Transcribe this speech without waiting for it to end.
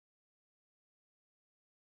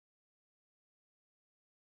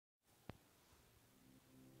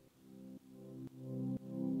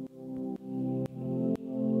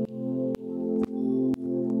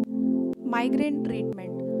Migraine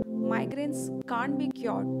treatment. Migraines can't be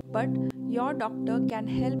cured, but your doctor can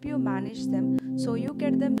help you manage them so you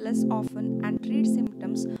get them less often and treat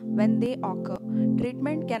symptoms when they occur.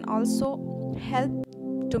 Treatment can also help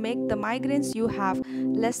to make the migraines you have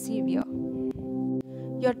less severe.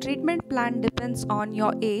 Your treatment plan depends on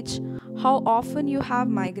your age, how often you have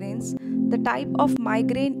migraines, the type of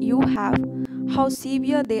migraine you have, how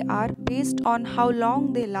severe they are based on how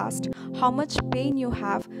long they last, how much pain you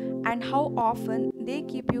have, and how often they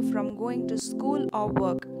keep you from going to school or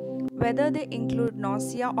work. Whether they include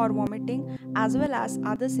nausea or vomiting, as well as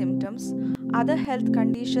other symptoms, other health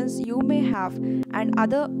conditions you may have, and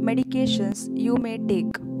other medications you may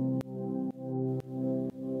take.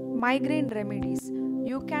 Migraine remedies.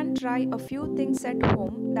 You can try a few things at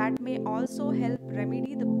home that may also help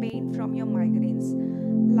remedy the pain from your migraines.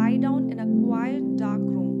 Lie down in a quiet, dark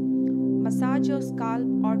room. Massage your scalp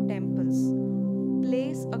or temples.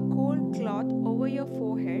 Place a cold cloth over your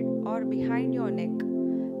forehead or behind your neck.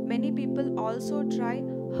 Many people also try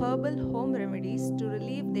herbal home remedies to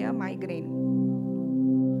relieve their migraine.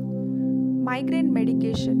 Migraine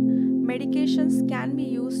medication. Medications can be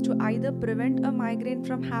used to either prevent a migraine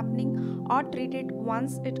from happening or treat it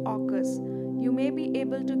once it occurs. You may be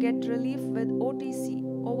able to get relief with OTC,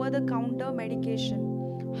 over the counter medication.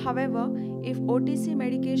 However, if OTC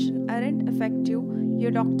medication aren't effective,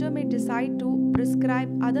 your doctor may decide to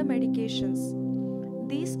prescribe other medications.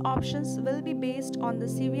 These options will be based on the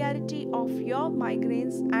severity of your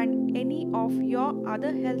migraines and any of your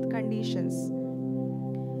other health conditions.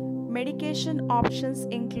 Medication options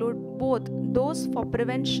include both those for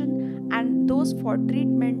prevention and those for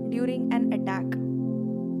treatment during an attack.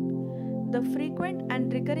 The frequent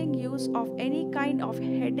and recurring use of any kind of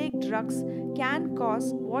headache drugs can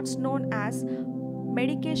cause what's known as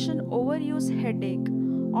medication overuse headache,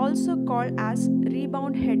 also called as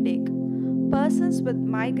rebound headache. Persons with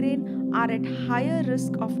migraine are at higher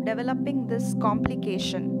risk of developing this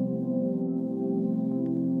complication.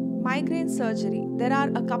 Migraine surgery. There are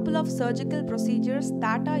a couple of surgical procedures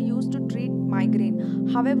that are used to treat migraine.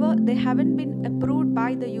 However, they haven't been approved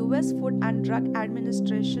by the US Food and Drug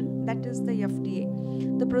Administration, that is the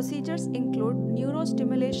FDA. The procedures include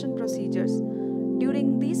neurostimulation procedures.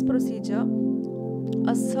 During these procedures,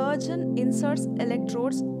 a surgeon inserts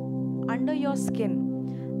electrodes under your skin.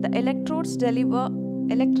 The electrodes deliver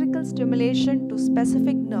electrical stimulation to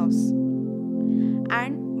specific nerves.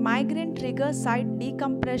 And migraine trigger site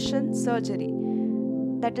decompression surgery,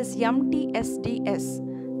 that is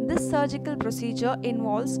MTSDS. This surgical procedure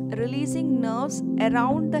involves releasing nerves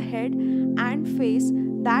around the head and face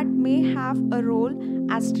that may have a role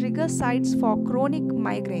as trigger sites for chronic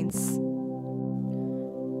migraines.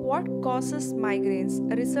 What causes migraines?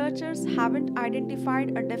 Researchers haven't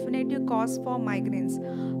identified a definitive cause for migraines.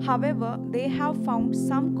 However, they have found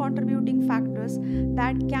some contributing factors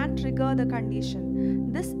that can trigger the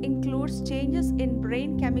condition. This includes changes in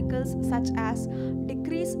brain chemicals such as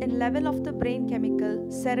decrease in level of the brain chemical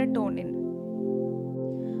serotonin.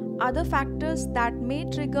 Other factors that may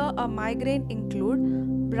trigger a migraine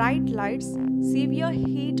include bright lights, severe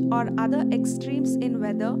heat or other extremes in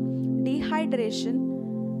weather, dehydration,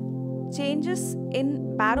 changes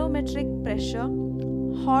in barometric pressure,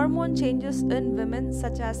 hormone changes in women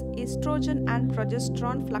such as estrogen and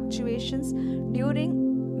progesterone fluctuations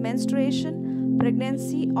during menstruation,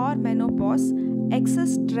 pregnancy or menopause,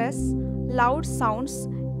 excess stress, loud sounds,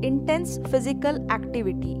 intense physical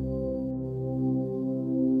activity.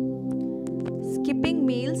 Skipping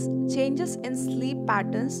meals, changes in sleep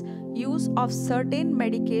patterns, use of certain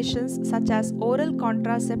medications such as oral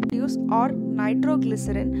contraceptives or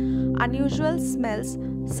nitroglycerin, unusual smells,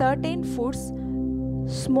 certain foods,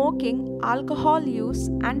 smoking, alcohol use,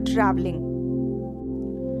 and traveling.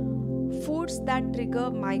 Foods that trigger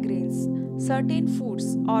migraines. Certain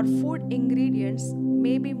foods or food ingredients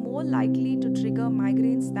may be more likely to trigger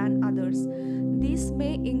migraines than others. These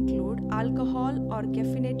may include alcohol or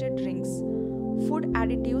caffeinated drinks, food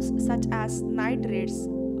additives such as nitrates,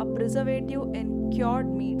 a preservative in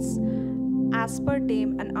cured meats,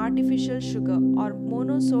 aspartame, an artificial sugar, or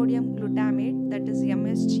monosodium glutamate, that is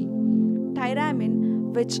MSG,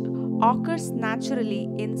 tyramine, which occurs naturally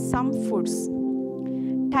in some foods.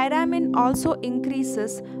 Tyramine also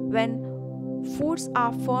increases when foods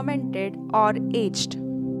are fermented or aged.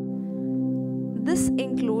 This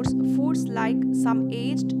includes foods like some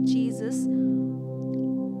aged cheeses,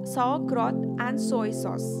 sauerkraut, and soy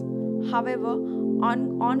sauce. However,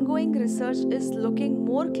 ongoing research is looking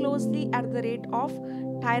more closely at the rate of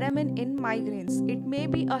tyramine in migraines. It may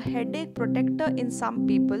be a headache protector in some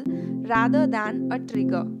people rather than a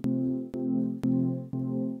trigger.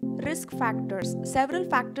 Risk factors. Several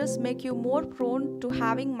factors make you more prone to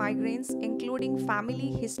having migraines, including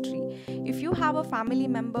family history. If you have a family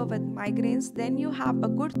member with migraines, then you have a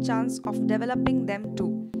good chance of developing them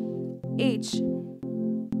too. Age.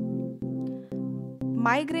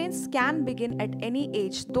 Migraines can begin at any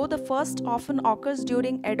age, though the first often occurs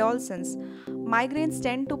during adolescence. Migraines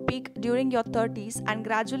tend to peak during your 30s and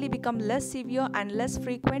gradually become less severe and less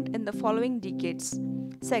frequent in the following decades.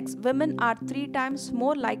 Sex. Women are 3 times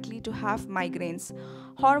more likely to have migraines.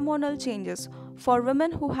 Hormonal changes. For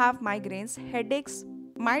women who have migraines, headaches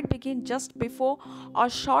might begin just before or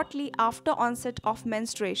shortly after onset of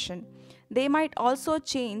menstruation. They might also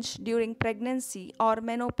change during pregnancy or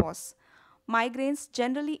menopause. Migraines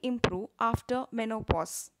generally improve after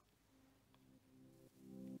menopause.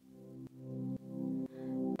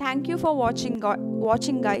 Thank you for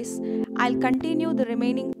watching guys. I'll continue the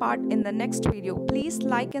remaining part in the next video. Please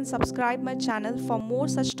like and subscribe my channel for more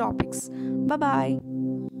such topics. Bye bye.